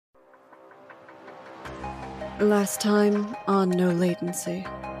Last time on no latency.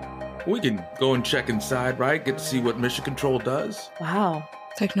 We can go and check inside, right? Get to see what mission control does. Wow.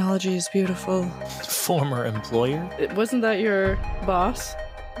 Technology is beautiful. Former employer? Wasn't that your boss?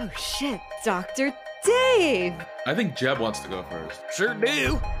 Oh shit, Dr. Dave! I think Jeb wants to go first. Sure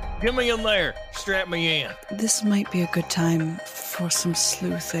do. Get me in there. Strap me in. This might be a good time for some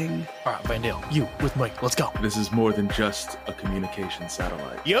sleuthing. All right, Vandale, you with me. Let's go. This is more than just a communication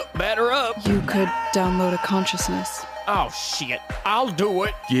satellite. Yep, batter up. You could download a consciousness. Oh, shit. I'll do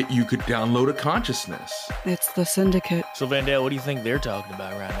it. You could download a consciousness. It's the Syndicate. So, Vandale, what do you think they're talking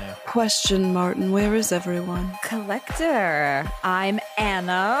about right now? Question, Martin, where is everyone? Collector, I'm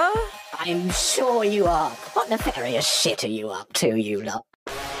Anna. I'm sure you are. What nefarious shit are you up to, you lot?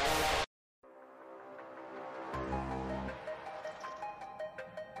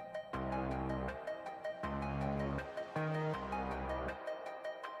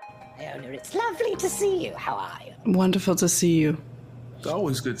 Iona, it's lovely to see you. How are you? Wonderful to see you. It's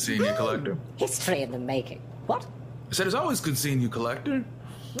always good seeing you, Collector. History in the making. What? I said it's always good seeing you, Collector.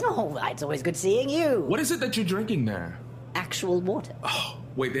 Oh, it's always good seeing you. What is it that you're drinking there? Actual water. Oh,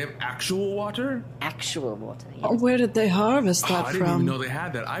 wait, they have actual water? Actual water, yes. Oh, where did they harvest that I from? didn't even know they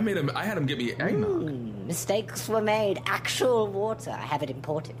had that. I had them get me eggnog. Mistakes were made. Actual water. I have it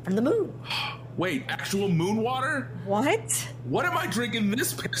imported from the moon. Wait, actual moon water? What? What am I drinking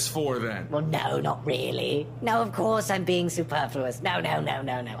this piss for then? Well, no, not really. No, of course I'm being superfluous. No.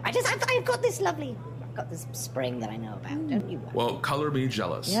 I've got this lovely... I've got this spring that I know about, don't you? Well, color me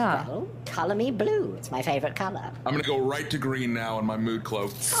jealous. Yeah. Well, colour me blue. It's my favourite colour. I'm gonna go right to green now in my mood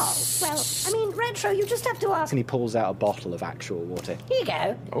cloak. Oh, well, I mean, Retro, you just have to ask. And he pulls out a bottle of actual water. Here you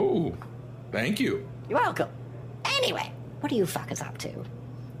go. Oh, thank you. You're welcome. Anyway, what are you fuckers up to?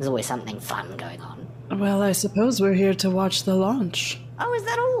 There's always something fun going on. Well, I suppose we're here to watch the launch. Oh, is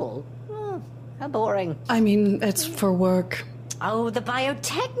that all? Oh, how boring. I mean, it's for work. Oh, the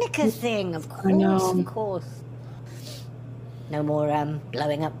Biotechnica thing, of course, I know. of course. No more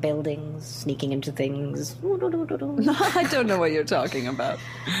blowing up buildings, sneaking into things. I don't know what you're talking about.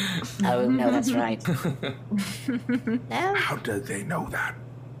 Oh, no, that's right. No, How do they know that?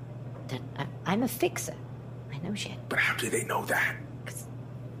 I'm a fixer. I know shit. But how do they know that?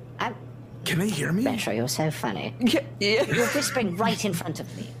 I'm... Can they hear me? Retro, you're so funny. Yeah. You're whispering right in front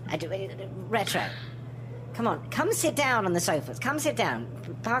of me. Retro. Come on, come sit down on the sofas. Come sit down.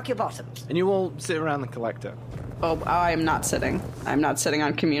 Park your bottoms. And you all sit around the collector. Oh, I am not sitting. I'm not sitting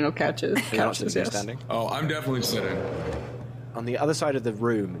on communal couches. You're not sitting, you're standing. Oh, I'm definitely sitting. On the other side of the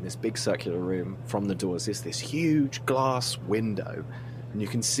room, in this big circular room, from the doors, is this huge glass window. And you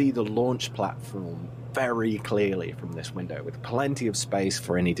can see the launch platform very clearly from this window, with plenty of space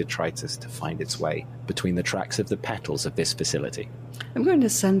for any detritus to find its way between the tracks of the petals of this facility. I'm going to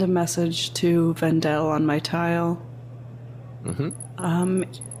send a message to Vandale on my tile. Mm-hmm.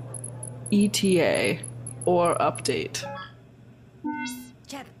 ETA or update.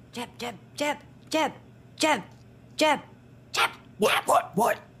 Jeb.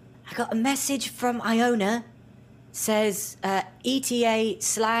 What? I got a message from Iona. Says ETA/update.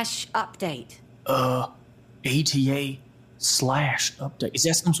 ETA/update. Is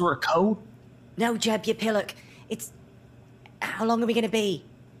that some sort of code? No, Jeb, you pillock. It's... How long are we going to be?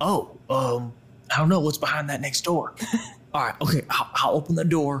 Oh, I don't know what's behind that next door. All right, okay, I'll open the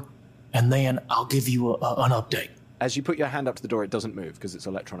door, and then I'll give you an update. As you put your hand up to the door, it doesn't move because it's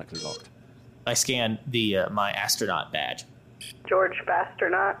electronically locked. I scan my astronaut badge. George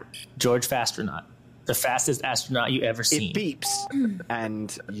Fastronaut. George Fastronaut. The fastest astronaut you ever seen. It beeps,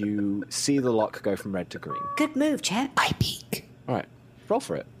 and you see the lock go from red to green. Good move, Jeb. I peek. All right, roll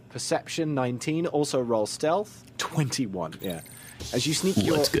for it. Perception 19, also roll stealth 21. Yeah. As you sneak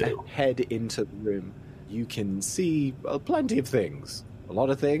your head into the room, you can see plenty of things. A lot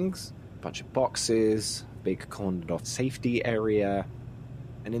of things. A bunch of boxes, big cornered off safety area.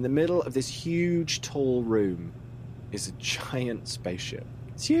 And in the middle of this huge, tall room is a giant spaceship.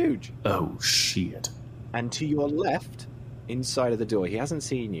 It's huge. Oh, shit. And to your left, inside of the door, he hasn't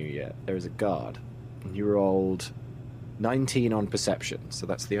seen you yet, there is a guard. And you rolled 19 on perception, so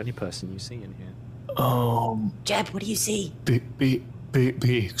that's the only person you see in here. Jeb, what do you see? Big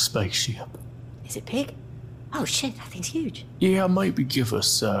spaceship. Is it big? Oh shit, that thing's huge. Yeah, maybe give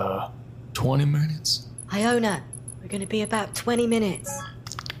us 20 minutes. Iona, we're going to be about 20 minutes.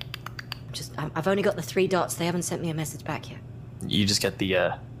 I've only got the 3 dots. They haven't sent me a message back yet. You just get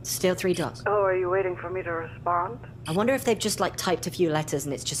the Still 3 dots. Oh, are you waiting for me to respond? I wonder if they've just typed a few letters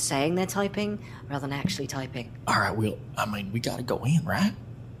and it's just saying they're typing rather than actually typing. All right, we gotta go in, right?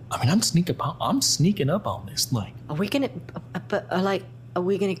 I mean, I'm sneaking up on this thing. Are we gonna? Are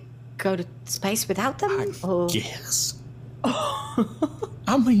we gonna go to space without them? Or Yes.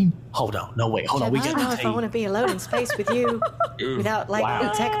 I mean, hold on. No, wait. Hold on. Jeb, We I don't got know if I want to be alone in space with you without like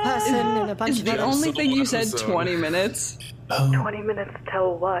a tech person and a bunch of The other... only thing you said episode. 20 minutes. 20 minutes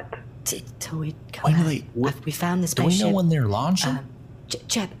till what? Till we come Wait, back. wait. We found the Do we spaceship. know when they're launching?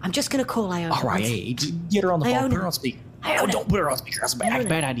 Jeb, I'm just going to call Iona. All right, hey, get her on the phone. Iona. Put her on speaker. Iona. Oh, don't put her on speaker. That's a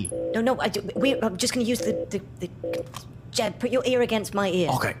bad idea. No, I'm just going to use the... Jeb, put your ear against my ear.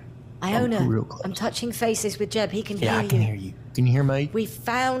 Okay. Iona, real close. I'm touching faces with Jeb. He can hear you. Yeah, I can hear you. Can you hear me? We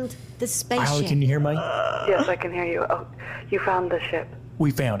found the spaceship. Iona, can you hear me? Yes, I can hear you. Oh, you found the ship. We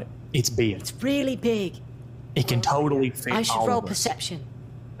found it. It's big. It's really big. It can totally fit I should all roll of us. perception.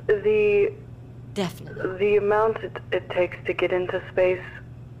 The Definitely. amount it takes to get into space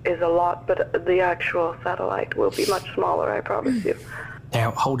is a lot, but the actual satellite will be much smaller, I promise you.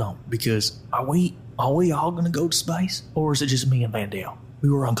 Now, hold on, because are we all going to go to space, or is it just me and Vandale? We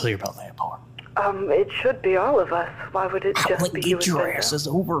were unclear about that part. It should be all of us. Why would it just be you Get and your Brenda? asses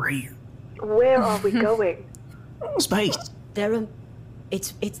over here. Where are we going? Space.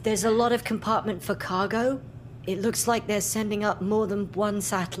 There's a lot of compartment for cargo. It looks like they're sending up more than one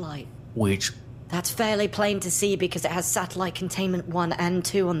satellite. Which, That's fairly plain to see because it has satellite containment 1 and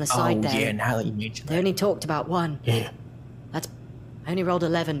 2 on the side there. yeah, now that you mention They that. only talked about 1. Yeah. I only rolled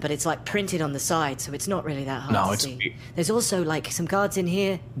 11, but it's like printed on the side, so it's not really that hard No, to it's see. There's also like some guards in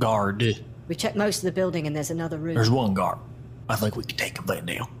here. Guard. We checked most of the building, and there's another room. There's one guard. I think we can take him,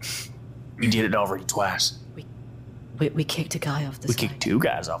 Vandale. You did it already twice. We kicked a guy off the We side. kicked 2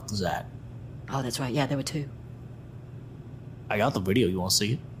 guys off the side. Oh, that's right. Yeah, there were 2. I got the video. You want to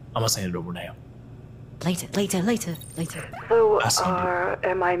see it? I'm going to send it over now. Later. So, I see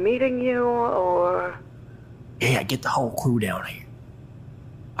am I meeting you, or... Yeah, get the whole crew down here.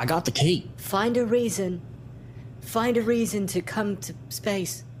 I got the key. Find a reason to come to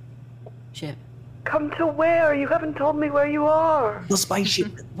space. Ship. Come to where? You haven't told me where you are. The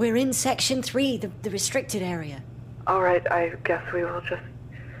spaceship. We're in Section 3, the restricted area. All right, I guess we will just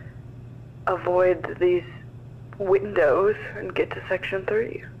avoid these windows and get to Section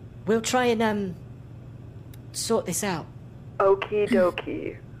 3. We'll try and, sort this out. Okie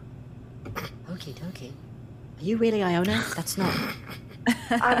dokie. Okie dokie. Are you really Iona? That's not...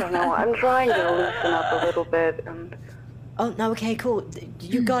 I don't know. I'm trying to loosen up a little bit, and Oh, no, okay, cool.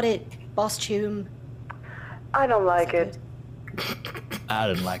 You got it. Boss tune. I don't like it. I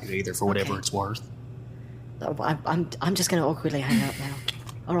didn't like it either, for whatever it's worth. Oh, I'm just gonna awkwardly hang up now.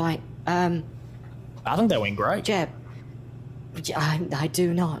 All right. I think that went great. Jeb. I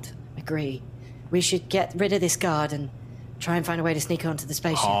do not agree. We should get rid of this guard and try and find a way to sneak onto the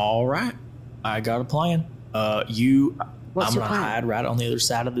spaceship. All right. I got a plan. What's I'm your gonna plan? hide right on the other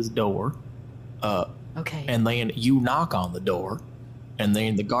side of this door. Okay. And then you knock on the door, and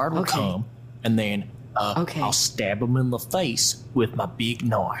then the guard will Okay. come, and then Okay. I'll stab him in the face with my big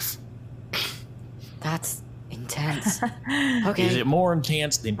knife. That's intense. Okay. Is it more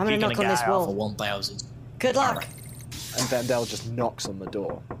intense than I'm gonna kicking a knock on guy this off wall. of 1,000? Good luck. And Vandal just knocks on the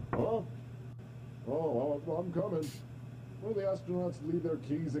door. Oh, I'm coming. Will the astronauts leave their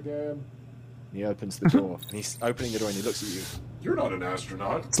keys again? And he opens the door. And he's opening the door and he looks at you. You're not an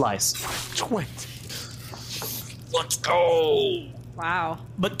astronaut. Slice. 20. Let's go! Wow.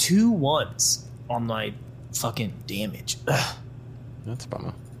 But 2 1s on my fucking damage. Ugh. That's a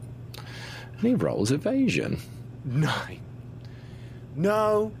bummer. And he rolls evasion. 9.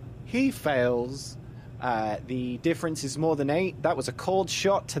 No, he fails. The difference is more than 8. That was a cold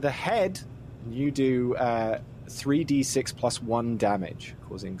shot to the head. You do 3d6 plus 1 damage,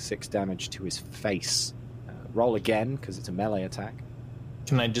 causing 6 damage to his face. Roll again, because it's a melee attack.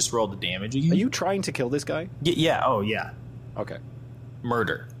 Can I just roll the damage again? Are you trying to kill this guy? Yeah, oh yeah. Okay.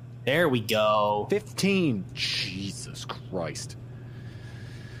 Murder. There we go. 15. Jesus Christ.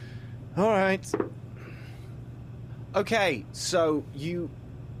 All right. Okay, so you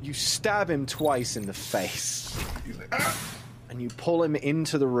stab him twice in the face. And you pull him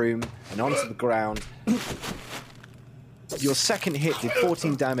into the room and onto the ground. Your second hit did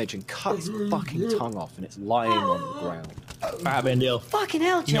 14 damage and cut his fucking tongue off, and it's lying on the ground. Alright, Vandale. Fucking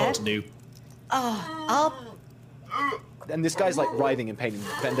hell, You know what Jeb. to do. And this guy's like writhing in pain, and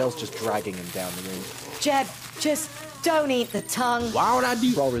Vendel's just dragging him down the room. Jeb, just don't eat the tongue. Why would I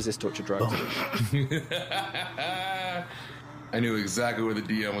do? Roll resist torture drugs. I knew exactly where the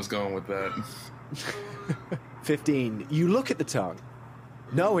DM was going with that. 15. You look at the tongue,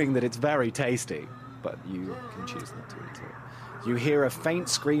 knowing that it's very tasty, but you can choose not to eat it. You hear a faint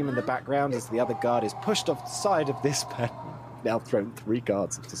scream in the background as the other guard is pushed off the side of this bed. now thrown 3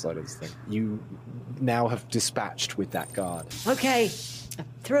 guards at the side of this thing. You now have dispatched with that guard. Okay, I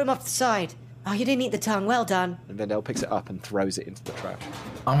threw him off the side. Oh, you didn't eat the tongue. Well done. And Vendel picks it up and throws it into the trap.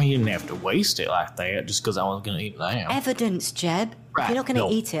 I mean, you didn't have to waste it like that just because I was going to eat it now. Evidence, Jeb. Right. If you're not going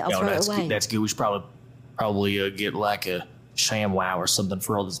to eat it, I'll throw it away. That's good. We should probably get like a ShamWow or something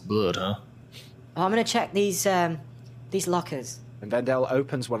for all this blood, huh? Oh, I'm going to check these lockers. And Vendel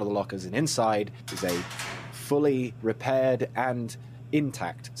opens one of the lockers, and inside is a fully repaired and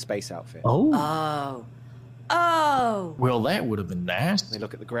intact space outfit. Oh. Well, that would have been nice. They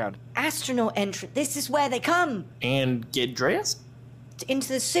look at the ground. Astronaut entrance. This is where they come. And get dressed? Into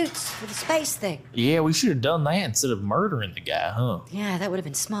the suits for the space thing. Yeah, we should have done that instead of murdering the guy, huh? Yeah, that would have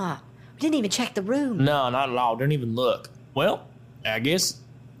been smart. We didn't even check the room. No, not at all. Didn't even look. Well, I guess,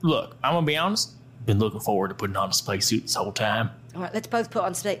 look, I'm going to be honest. Been looking forward to putting on a spacesuit this whole time. All right, let's both put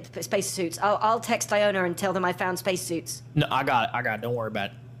on space suits. I'll text Iona and tell them I found space suits. No, I got it. Don't worry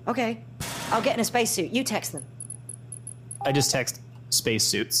about it. Okay. I'll get in a spacesuit. You text them. I just text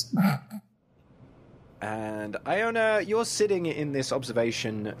spacesuits. And Iona, you're sitting in this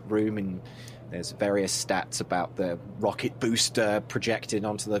observation room, and there's various stats about the rocket booster projected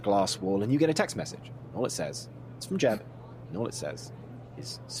onto the glass wall, and you get a text message. All it says, it's from Jeb, and all it says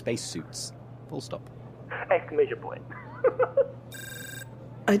is spacesuits. Full stop. Exclamation point.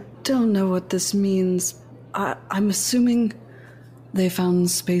 I don't know what this means. I'm assuming they found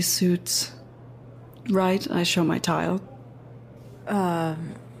spacesuits. Right? I show my tile.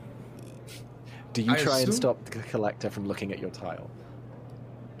 Do you try and stop the collector from looking at your tile?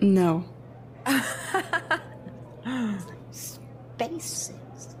 No. Spaces.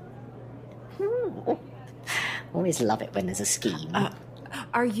 Always love it when there's a scheme.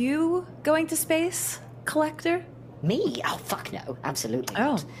 Are you going to space, Collector? Me? Oh, fuck no. Absolutely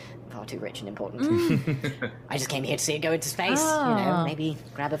not. Far too rich and important. I just came here to see it go into space. Oh. You know, maybe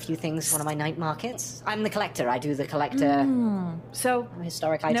grab a few things from one of my night markets. I'm the collector. I do the collector. So,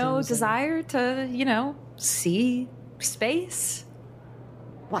 historic items. No desire to, see space?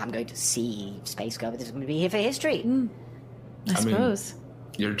 Well, I'm going to see space go, but this is going to be here for history. I suppose.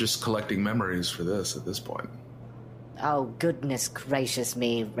 You're just collecting memories for this at this point. Oh, goodness gracious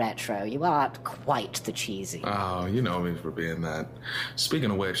me, Retro. You are quite the cheesy. Oh, you know me for being that.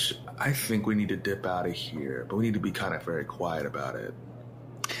 Speaking of which, I think we need to dip out of here, but we need to be kind of very quiet about it.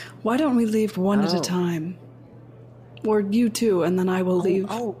 Why don't we leave one at a time? Or you two, and then I will leave.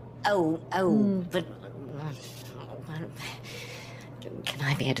 But... Can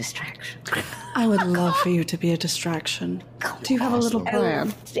I be a distraction? I would love for you to be a distraction. Do you have a little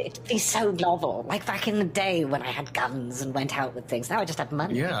plan? It'd be so novel. Like back in the day when I had guns and went out with things. Now I just have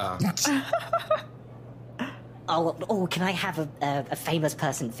money. Yeah. Can I have a famous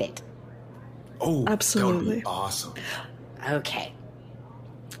person fit? Oh, absolutely. That would be awesome. Okay.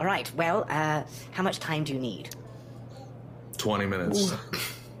 All right. Well, how much time do you need? 20 minutes.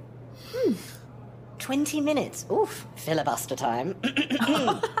 20 minutes. Oof. Filibuster time.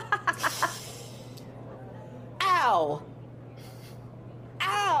 Ow!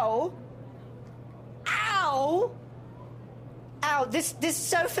 Ow! Ow! Ow, this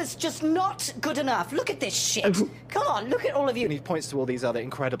sofa's just not good enough. Look at this shit. Come on, look at all of you. And he points to all these other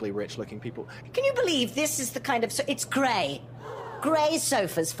incredibly rich-looking people. Can you believe this is the kind of... it's grey. Grey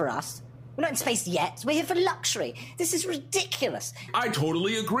sofas for us. We're not in space yet. We're here for luxury. This is ridiculous. I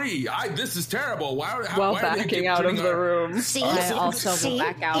totally agree. This is terrible. Why backing out of the room. See, I also will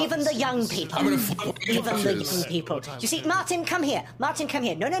back out. Even the young people. Even the young people. You see, Martin, come here. Martin, come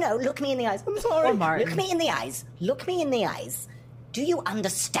here. No. Look me in the eyes. I'm sorry. Oh, Martin. Look me in the eyes. Look me in the eyes. Do you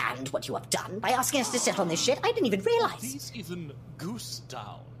understand what you have done by asking us to sit on this shit? I didn't even realize. He's even goose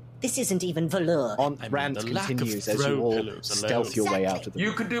down. This isn't even velour. Rant continues as you all stealth your way out of the room.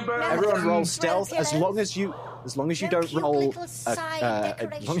 You could do better. Everyone roll stealth as long as you don't roll as long as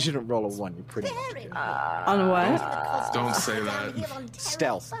you don't roll a 1, you're pretty much good. On what? Don't say that.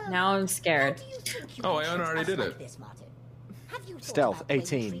 Stealth. Now I'm scared. Oh, Iona already did it. Stealth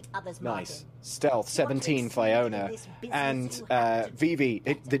 18. Nice. Stealth 17 Fiona. And Vivi,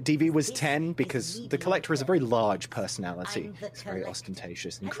 the DV was 10 because the collector is a very large personality. He's very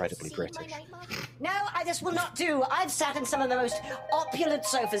ostentatious, incredibly British. No, this will not do. I've sat in some of the most opulent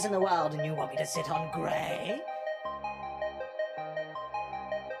sofas in the world, and you want me to sit on grey?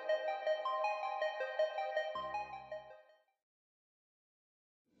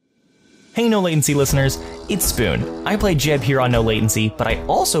 Hey No Latency listeners, it's Spoon. I play Jeb here on No Latency, but I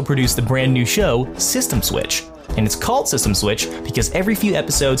also produce the brand new show, System Switch. And it's called System Switch because every few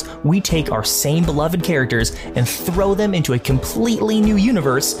episodes, we take our same beloved characters and throw them into a completely new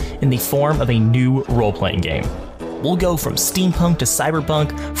universe in the form of a new role-playing game. We'll go from steampunk to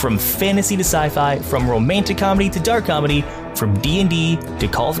cyberpunk, from fantasy to sci-fi, from romantic comedy to dark comedy, from D&D to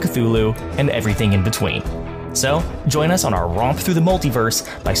Call of Cthulhu, and everything in between. So, join us on our romp through the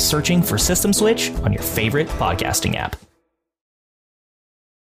multiverse by searching for System Switch on your favorite podcasting app.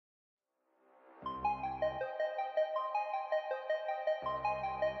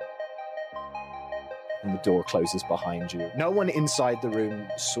 And the door closes behind you. No one inside the room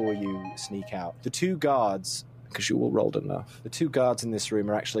saw you sneak out. The two guards, because you all rolled enough, the two guards in this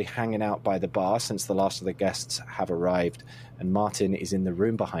room are actually hanging out by the bar since the last of the guests have arrived. And Martin is in the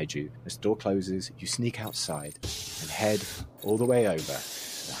room behind you. As the door closes, you sneak outside and head all the way over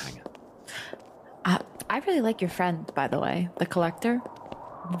to the hangar. I really like your friend, by the way, the collector.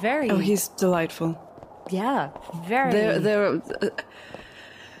 Very. Oh, he's delightful. Yeah, very.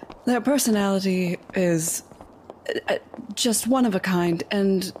 Their personality is just one of a kind,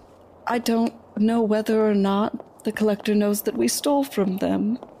 and I don't know whether or not the collector knows that we stole from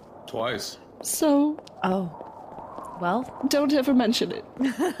them. Twice. So... Oh. Well... Don't ever mention it.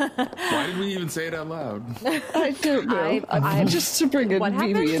 Why did we even say it out loud? I don't know. I'm just to bring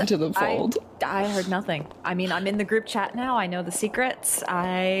Vivi into the fold. I heard nothing. I mean, I'm in the group chat now. I know the secrets.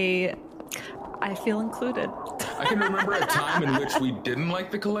 I feel included. I can remember a time in which we didn't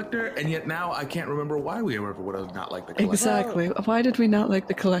like the collector, and yet now I can't remember why we ever would have not liked the collector. Exactly. Why did we not like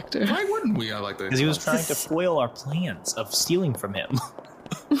the collector? Why wouldn't we like the collector? Because he was trying to foil our plans of stealing from him.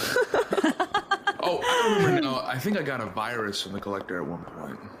 Oh, I remember now. I think I got a virus from the collector at one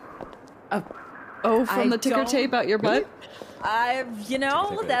point. From the ticker tape out your butt?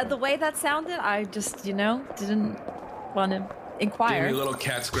 The way that sounded, I just, didn't want to inquire. Gave me a little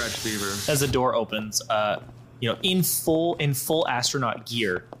cat scratch fever. As the door opens, in full astronaut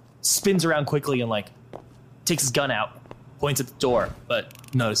gear, spins around quickly and takes his gun out, points at the door, but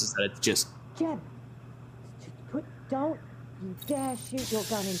notices that it's just... Jeb, don't you dare shoot your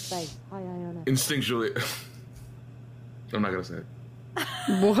gun in space. Iona. Instinctually. I'm not going to say it.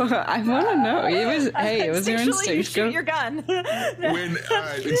 I want to know. It was your instinct. You shoot your gun.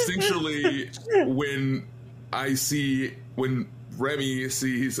 Instinctually, when Remy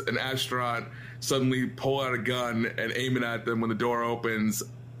sees an astronaut suddenly pull out a gun and aim it at them when the door opens,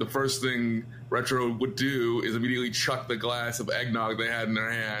 the first thing Retro would do is immediately chuck the glass of eggnog they had in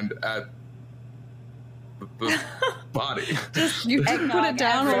their hand at the body. You put it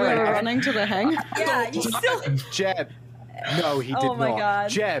down while we were running to the hang? Yeah, you still... Jeb. No, he did not. Oh my God.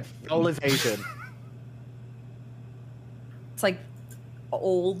 Jeb, roll evasion. It's like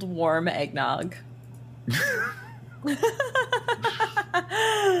old, warm eggnog.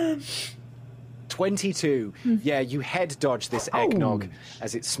 22. Yeah, you head dodge this eggnog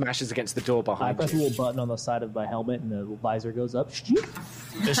as it smashes against the door behind you. I press a little button on the side of my helmet and the visor goes up.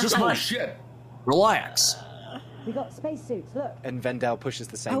 It's just mine. Shit. Relax. We got spacesuits, look. And Vendel pushes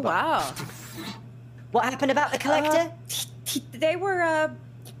the same button. Wow. What happened about the collector? They were,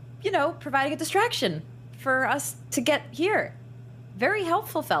 providing a distraction for us to get here. Very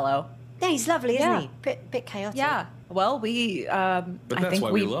helpful fellow. Yeah, he's lovely, isn't he? Bit chaotic. Yeah. Well, But that's why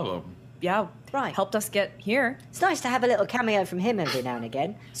we love him. Yeah, right. Helped us get here. It's nice to have a little cameo from him every now and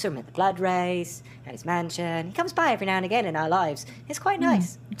again. Saw him at the blood race, at his mansion. He comes by every now and again in our lives. It's quite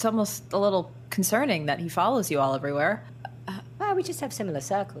nice. It's almost a little concerning that he follows you all everywhere. Well, we just have similar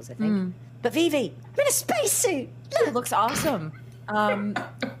circles, I think. But Vivi, I'm in a spacesuit. It looks awesome.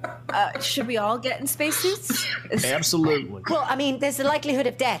 Should we all get in spacesuits? Absolutely. Well, I mean, there's the likelihood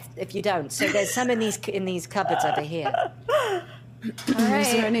of death if you don't. So there's some in these cupboards over here. All right.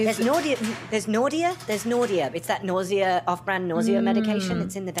 There's Nordia. There's Nordia. It's that off-brand nausea medication.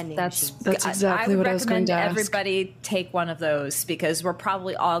 It's in the vending machine. That's exactly what I was going to ask. Everybody take one of those because we're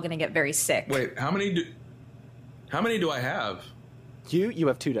probably all going to get very sick. Wait, how many do I have? You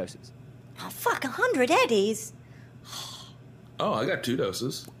have 2 doses. Oh, fuck, 100 eddies. Oh, I got 2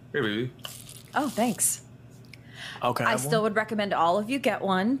 doses. Here, baby. Oh, thanks. Okay. I still would recommend all of you get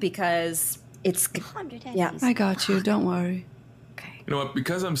one because it's 100 eddies. Yeah, I got you. Don't worry. Okay. You know what?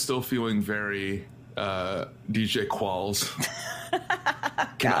 Because I'm still feeling very DJ Qualls,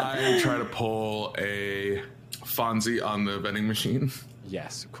 can I try to pull a Fonzie on the vending machine?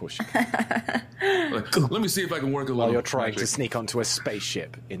 Yes, of course you can. Let me see if I can work a little. While you're trying magic. to sneak onto a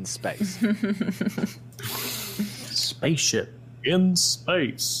spaceship in space. Spaceship in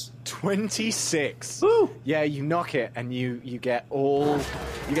space. 26. Woo. Yeah, you knock it and you get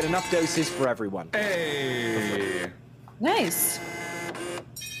enough doses for everyone. Hey. Nice.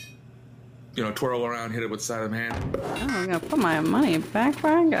 Twirl around, hit it with the side of the hand. Oh, I'm going to put my money back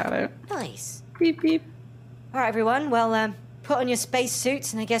where I got it. Nice. Beep, beep. All right, everyone. Well, put on your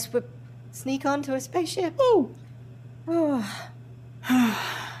spacesuits, and I guess we'll sneak onto a spaceship. Ooh.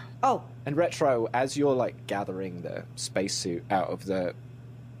 Oh. And Retro, as you're like gathering the spacesuit out of the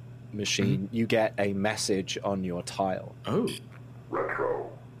machine, you get a message on your tile. Oh.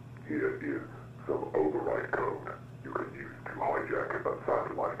 Retro, here is some override code you can use to hijack that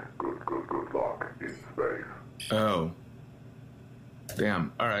satellite. Good luck in space. Oh.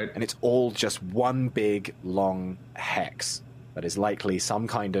 Damn. All right. And it's all just one big, long hex that is likely some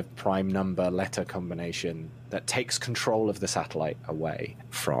kind of prime number letter combination that takes control of the satellite away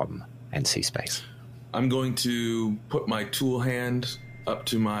from NC Space. I'm going to put my tool hand up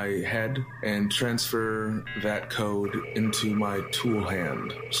to my head and transfer that code into my tool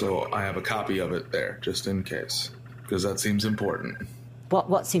hand. So I have a copy of it there, just in case. Because that seems important.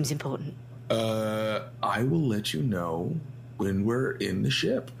 What seems important? I will let you know when we're in the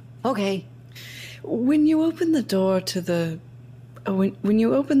ship. Okay. When you open the door to the... when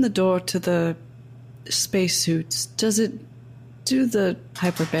you open the door to the spacesuits, does it do the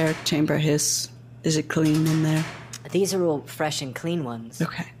hyperbaric chamber hiss? Is it clean in there? These are all fresh and clean ones.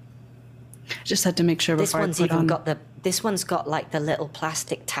 Okay. Just had to make sure This before one's I put even on... got the. This one's got like the little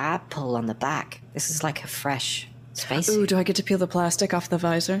plastic tab pull on the back. This is like a fresh spacesuit. Ooh, do I get to peel the plastic off the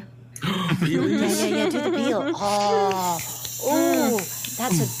visor? Yeah, do the peel. Oh, ooh,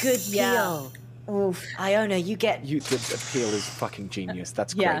 that's a good peel. Oof. Iona, you get... The peel is fucking genius.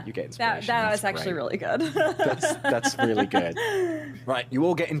 That's great. Yeah, You get inspiration. that was That's actually great. really good. That's really good. Right, you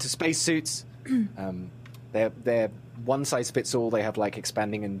all get into spacesuits. They're one size fits all. They have like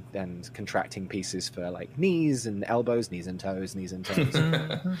expanding and contracting pieces for like knees and elbows, knees and toes, knees and toes.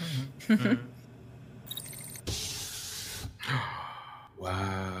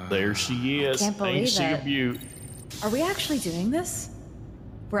 Wow. There she is. Can't believe Ain't she a it. beaut? Are we actually doing this?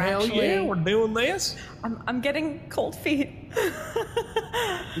 We're Hell actually... yeah, we're doing this. I'm getting cold feet.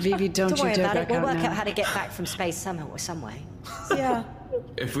 Vivi, don't worry you dare about it. back We'll out work now. out how to get back from space somehow or some way. Yeah.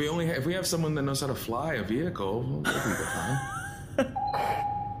 If we have someone that knows how to fly a vehicle, we'll be fine.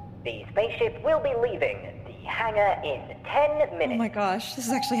 The spaceship will be leaving the hangar in 10 minutes. Oh my gosh, this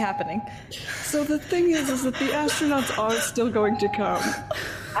is actually happening. So the thing is that the astronauts are still going to come.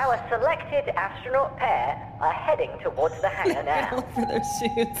 Our selected astronaut pair are heading towards the hangar now. For their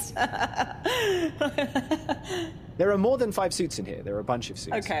suits. There are more than 5 suits in here. There are a bunch of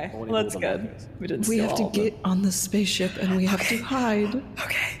suits. Okay, all in well, that's all the good. lockers. We didn't We steal have to all of them. get on the spaceship and we have to hide.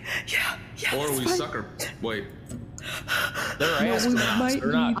 Okay, yeah. Or that's we fine. sucker. Wait. They're No, we astronauts. might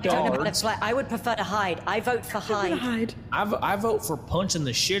They're not need I don't know how to guards. fly. I would prefer to hide. I vote for hide. Hide. I vote for punching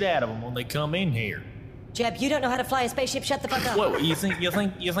the shit out of them when they come in here. Jeb, you don't know how to fly a spaceship. Shut the fuck up. What you think that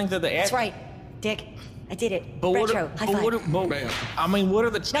the That's right, Dick. I did it. But what? Retro. High five. Bam. I mean, what are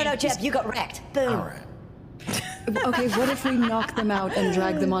the No, chances? Jeb, you got wrecked. Boom. All right. Okay, what if we knock them out and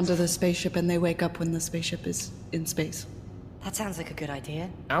drag them onto the spaceship and they wake up when the spaceship is in space? That sounds like a good idea.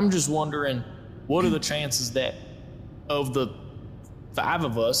 I'm just wondering, what are the chances that of the 5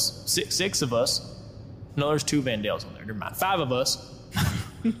 of us, six of us? No, there's 2 Vandals on there. Never mind. 5 of us.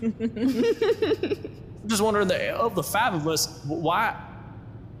 Just wondering that of the 5 of us, why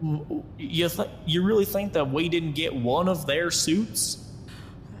you really think that we didn't get one of their suits?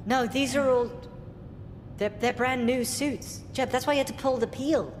 No, these are all... They're brand new suits. Jeb, that's why you had to pull the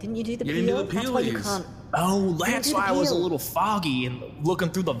peel. Didn't you do the You peel? didn't do the That's why you peelies. can't... Oh, do that's the why I was a peel. little foggy and looking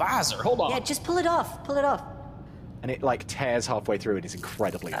through the visor. Hold on. Yeah, just pull it off. Pull it off. And it like tears halfway through and is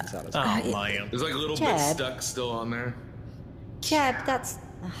incredibly unsatisfying. Oh, man. There's like a little bit Chad. stuck still on there. Jeb, that's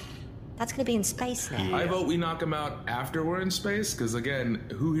going to be in space now. I vote we knock him out after we're in space, because again,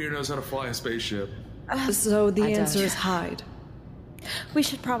 who here knows how to fly a spaceship? So the I answer don't. is hide. We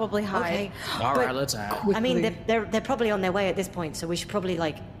should probably hide. Okay. All But- right, let's out. Quickly. I mean, they're probably on their way at this point, so we should probably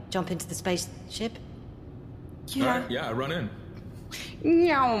like jump into the spaceship. All right, yeah, run in.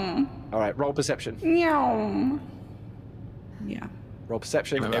 Meow. All right, roll perception. Meow. Yeah. Roll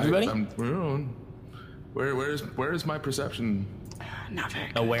perception. Everybody? Where's my perception? Not very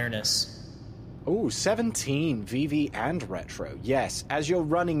good. Awareness. Ooh, 17, VV and Retro. Yes, as you're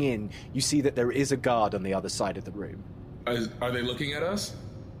running in, you see that there is a guard on the other side of the room. Are they looking at us?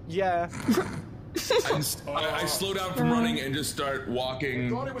 Yeah. I slow down from running and just start walking. I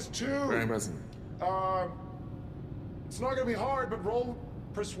thought it was 2. Very impressive. It's not gonna be hard, but roll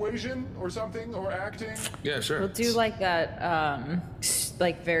persuasion or something, or acting. Yeah, sure. We'll do like that,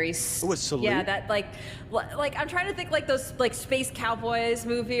 like very. Ooh, a salute? Yeah, that like I'm trying to think like those like Space Cowboys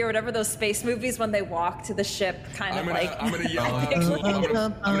movie or whatever those space movies when they walk to the ship, kind I'm of gonna, like. I'm gonna yell out to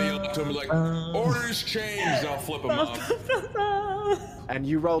him. I'm gonna yell out to him like, orders changed. I'll flip him off. And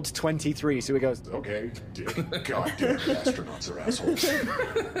you rolled 23, so he goes, Okay, goddamn astronauts are assholes.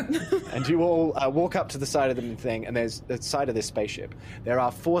 And you all walk up to the side of the thing, and there's the side of this spaceship. There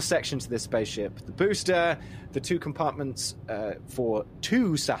are 4 sections to this spaceship. The booster, the 2 compartments for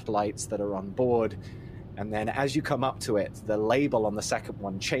 2 satellites that are on board, and then as you come up to it, the label on the second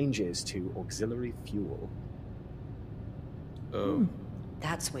one changes to auxiliary fuel. Oh.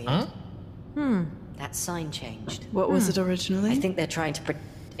 That's weird. Huh? That sign changed. What was it originally? I think they're trying to...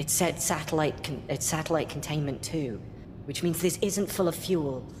 It said satellite containment 2, which means this isn't full of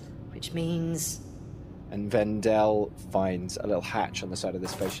fuel, which means... And Vendel finds a little hatch on the side of the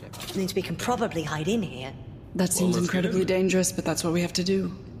spaceship. Which means we can probably hide in here. That seems incredibly dangerous, but that's what we have to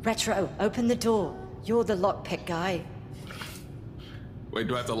do. Retro, open the door. You're the lockpick guy. Wait,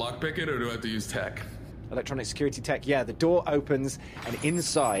 do I have to lockpick it or do I have to use tech? Electronic security tech, yeah. The door opens, and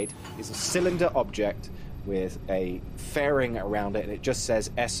inside is a cylinder object with a fairing around it, and it just says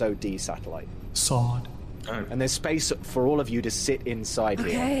SOD satellite. Sod. And there's space for all of you to sit inside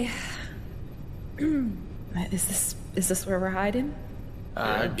here. Okay. Is this where we're hiding?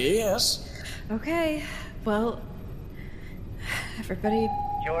 I guess. Okay. Well, everybody.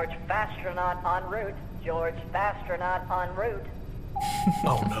 George Fastronaut en route. George Fastronaut en route.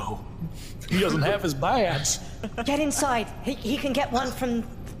 Oh no. He doesn't have his badge. Get inside. He can get one from,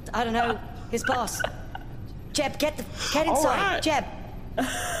 I don't know, his boss. Jeb, get inside. Right. Jeb.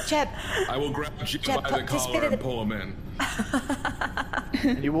 I will grab Jeb by the collar and pull him in.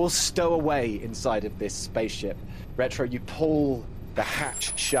 And you all stow away inside of this spaceship. Retro, you pull the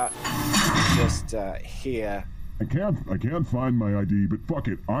hatch shut. You just hear... I can't find my ID, but fuck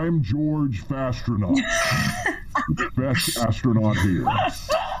it. I'm George Fastronaut. Best astronaut here.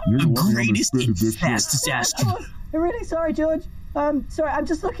 The greatest and fastest astronaut. I'm really sorry, George. Sorry, I'm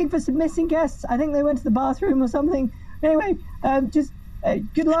just looking for some missing guests. I think they went to the bathroom or something. Anyway, just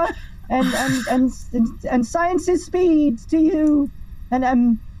good luck and science's speed to you. And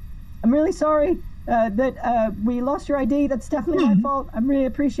I'm really sorry that we lost your ID. That's definitely my fault. I really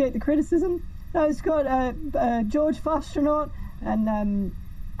appreciate the criticism. No, it's got George Fastronaut and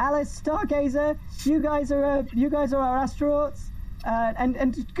Alice Stargazer. You guys are our astronauts.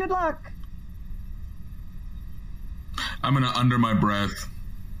 And good luck. I'm gonna, under my breath,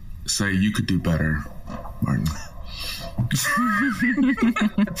 say you could do better, Martin.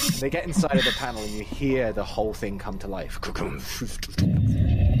 They get inside of the panel and you hear the whole thing come to life.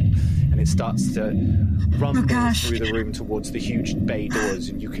 And it starts to rumble through the room towards the huge bay doors,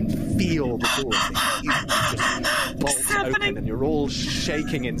 and you can feel the doors just bolt open, and you're all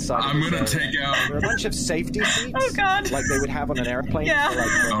shaking inside. I'm gonna take out... There are a bunch of safety seats, oh god, like they would have on an airplane. Yeah.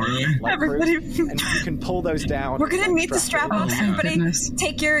 For really? Everybody, and you can pull those down. We're gonna need the strap on. Everybody,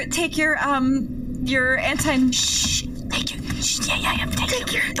 take your anti. Shh. Yeah.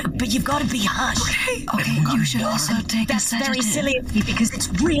 Take your. But you've got to be hushed. Okay. You should also take a sedative. That's very silly of me because it's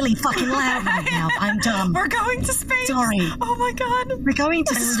really fucking loud right now. I'm done. We're going to space. Sorry. Oh my god. We're going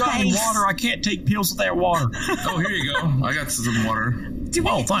to I've got any space. water. I can't take pills without water. Oh, here you go. I got some water.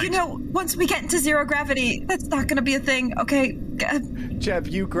 Thanks. You know, once we get into zero gravity, that's not going to be a thing. Okay. Jeb,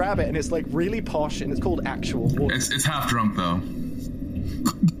 you grab it, and it's like really posh, and it's called actual water. It's half drunk though.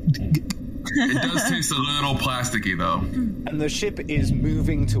 It does taste a little plasticky, though. And the ship is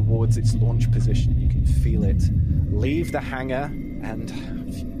moving towards its launch position. You can feel it leave the hangar and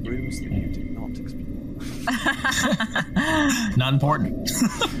rooms that you did not explore. Not important.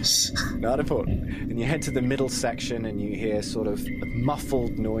 Not important. And you head to the middle section and you hear sort of a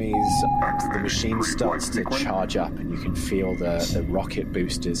muffled noise as the machine starts to charge up, and you can feel the rocket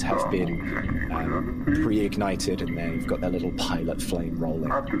boosters have been pre-ignited, and they've got their little pilot flame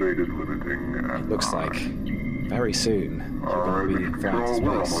rolling. Activated limiting. It looks like very soon you're going to be flying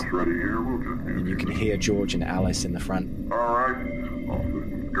to space. Ready here. We'll just And you can hear George and Alice in the front. Alright. All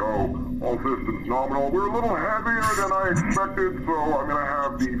systems go. All systems nominal. We're a little heavier than I expected, so I'm going to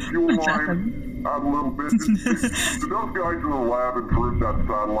have the fuel line out a little bit. Those guys in the lab improve that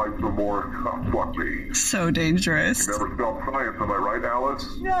satellite some more. Oh, fuck me. So dangerous. Never stop science, am I right, Alice?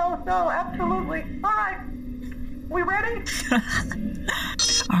 No, absolutely. All right. We ready?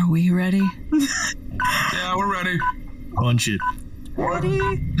 Are we ready? Yeah, we're ready. Punch it. Ready? Wait,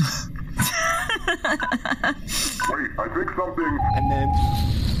 I think something... And then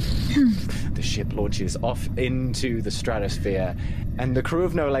the ship launches off into the stratosphere, and the crew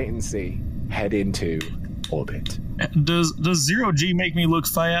of No Latency head into orbit. Does Zero G make me look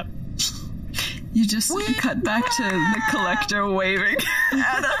fat? You just cut back to the collector waving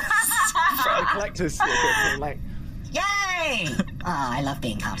at us. The collector's like... Yay! Oh, I love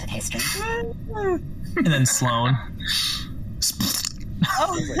being part of history. And then Sloan.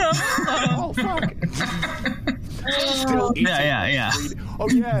 Oh, fuck. Still eating. Yeah. Oh,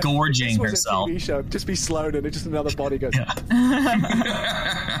 yeah. Gorging this was herself. A TV show. Just be Sloan and just another body goes. Yeah.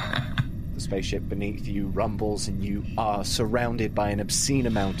 The spaceship beneath you rumbles and you are surrounded by an obscene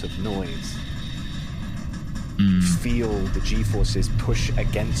amount of noise. You feel the G-forces push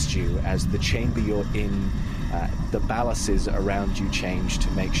against you as the chamber you're in, the balances around you change to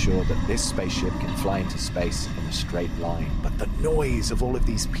make sure that this spaceship can fly into space in a straight line. But the noise of all of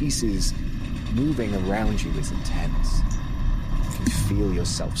these pieces moving around you is intense. You can feel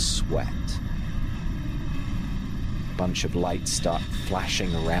yourself sweat. A bunch of lights start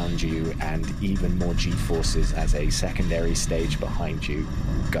flashing around you and even more G-forces as a secondary stage behind you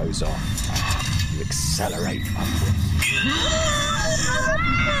goes off. You accelerate upwards.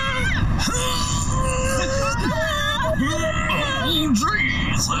 Oh,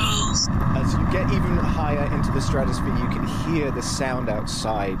 Jesus! As you get even higher into the stratosphere, you can hear the sound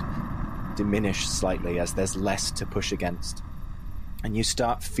outside diminish slightly as there's less to push against. And you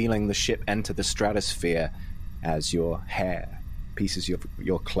start feeling the ship enter the stratosphere as your hair, pieces of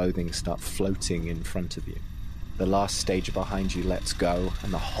your clothing start floating in front of you. The last stage behind you lets go,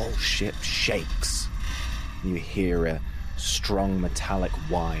 and the whole ship shakes. You hear a strong metallic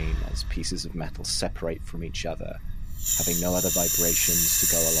whine as pieces of metal separate from each other, having no other vibrations to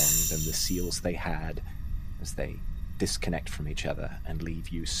go along than the seals they had as they disconnect from each other and leave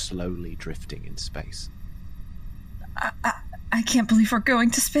you slowly drifting in space. I can't believe we're going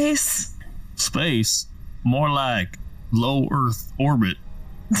to space. Space? More like low Earth orbit.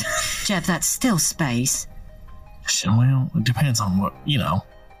 Jeff, that's still space. Well, it depends on what,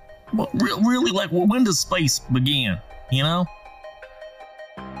 Well, really, like, when does space begin,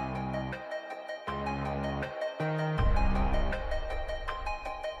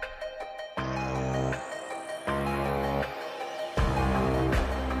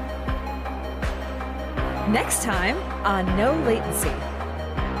 Next time on No Latency.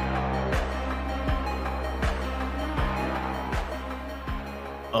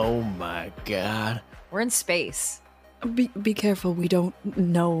 Oh my god. We're in space. Be careful. We don't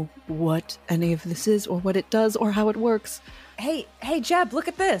know what any of this is or what it does or how it works. Hey, Jeb, look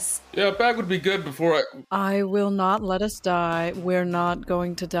at this. Yeah, a bag would be good before I will not let us die. We're not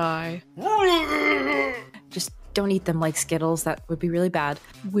going to die. Just don't eat them like Skittles. That would be really bad.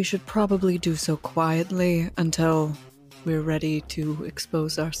 We should probably do so quietly until we're ready to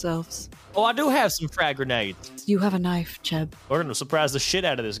expose ourselves. Oh, I do have some frag grenades. You have a knife, Jeb. We're gonna surprise the shit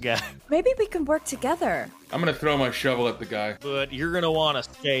out of this guy. Maybe we can work together. I'm gonna throw my shovel at the guy. But you're gonna want to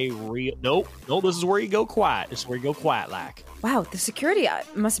stay real. Nope, this is where you go quiet. This is where you go quiet like. Wow, the security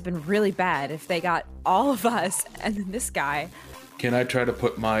must have been really bad if they got all of us and then this guy. Can I try to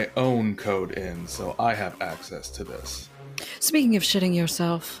put my own code in so I have access to this? Speaking of shitting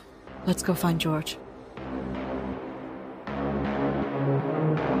yourself, let's go find George.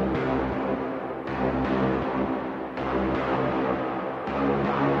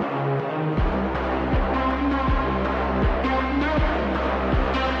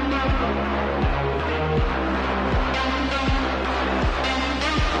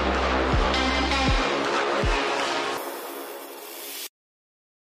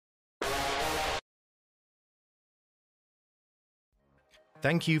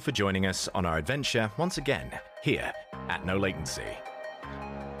 Thank you for joining us on our adventure once again here at No Latency.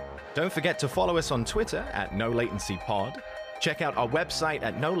 Don't forget to follow us on Twitter at NoLatencyPod. Check out our website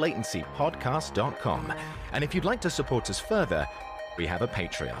at NoLatencyPodcast.com. And if you'd like to support us further, we have a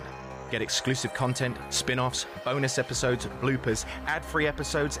Patreon. Get exclusive content, spin-offs, bonus episodes, bloopers, ad-free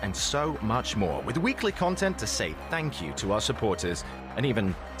episodes, and so much more, with weekly content to say thank you to our supporters and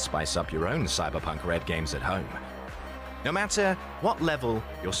even spice up your own Cyberpunk Red games at home. No matter what level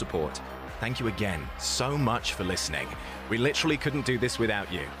your support, thank you again so much for listening. We literally couldn't do this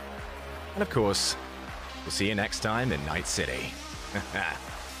without you. And of course, we'll see you next time in Night City.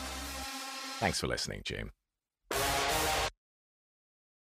 Thanks for listening, Jim.